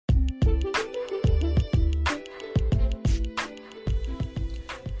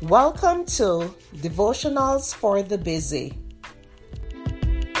Welcome to Devotionals for the Busy.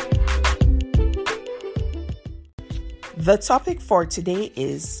 The topic for today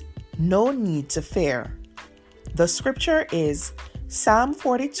is No Need to Fear. The scripture is Psalm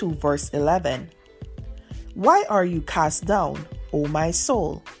 42 verse 11. Why are you cast down, O my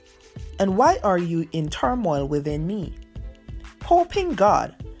soul? And why are you in turmoil within me? Hope in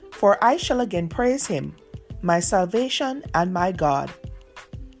God, for I shall again praise him, my salvation and my God.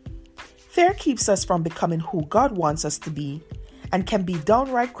 Fear keeps us from becoming who God wants us to be and can be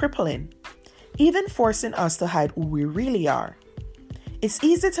downright crippling, even forcing us to hide who we really are. It's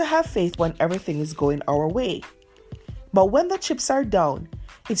easy to have faith when everything is going our way. But when the chips are down,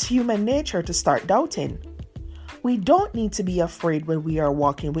 it's human nature to start doubting. We don't need to be afraid when we are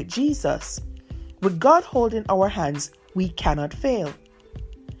walking with Jesus. With God holding our hands, we cannot fail.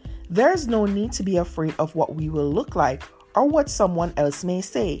 There's no need to be afraid of what we will look like or what someone else may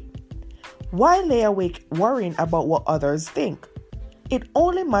say. Why lay awake worrying about what others think? It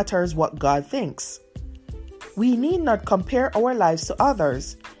only matters what God thinks. We need not compare our lives to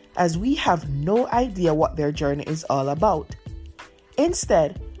others, as we have no idea what their journey is all about.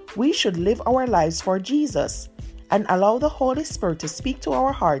 Instead, we should live our lives for Jesus and allow the Holy Spirit to speak to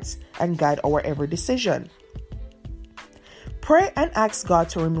our hearts and guide our every decision. Pray and ask God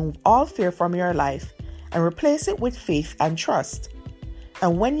to remove all fear from your life and replace it with faith and trust.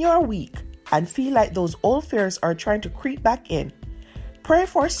 And when you are weak and feel like those old fears are trying to creep back in, pray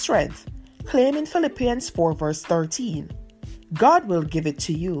for strength, claiming Philippians 4 verse 13. God will give it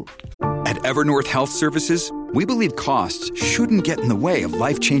to you. At Evernorth Health Services, we believe costs shouldn't get in the way of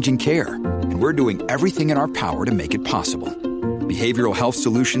life-changing care, and we're doing everything in our power to make it possible. Behavioral health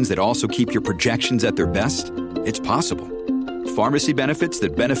solutions that also keep your projections at their best? It's possible. Pharmacy benefits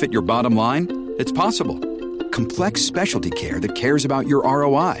that benefit your bottom line? It's possible. Complex specialty care that cares about your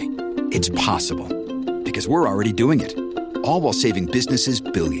ROI? It's possible. Because we're already doing it. All while saving businesses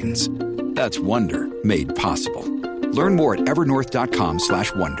billions. That's Wonder made possible. Learn more at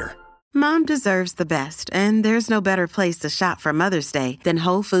evernorth.com/wonder. Mom deserves the best, and there's no better place to shop for Mother's Day than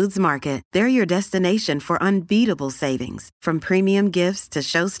Whole Foods Market. They're your destination for unbeatable savings, from premium gifts to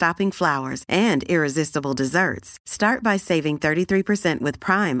show-stopping flowers and irresistible desserts. Start by saving 33% with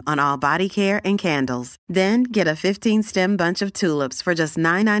Prime on all body care and candles. Then get a 15-stem bunch of tulips for just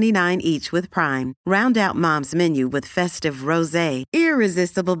 $9.99 each with Prime. Round out Mom's menu with festive rosé,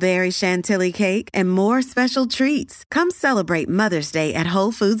 irresistible berry chantilly cake, and more special treats. Come celebrate Mother's Day at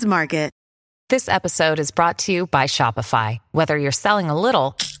Whole Foods Market. This episode is brought to you by Shopify. Whether you're selling a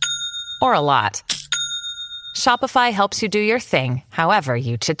little or a lot, Shopify helps you do your thing, however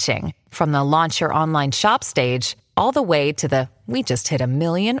you cha-ching. From the launch your online shop stage, all the way to the we just hit 1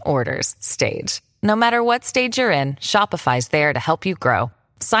 million orders stage. No matter what stage you're in, Shopify's there to help you grow.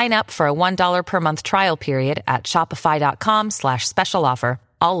 Sign up for a $1 per month trial period at shopify.com/special offer,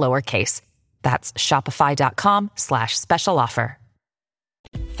 all lowercase. That's shopify.com/special offer.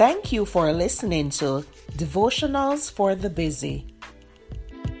 Thank you for listening to Devotionals for the Busy.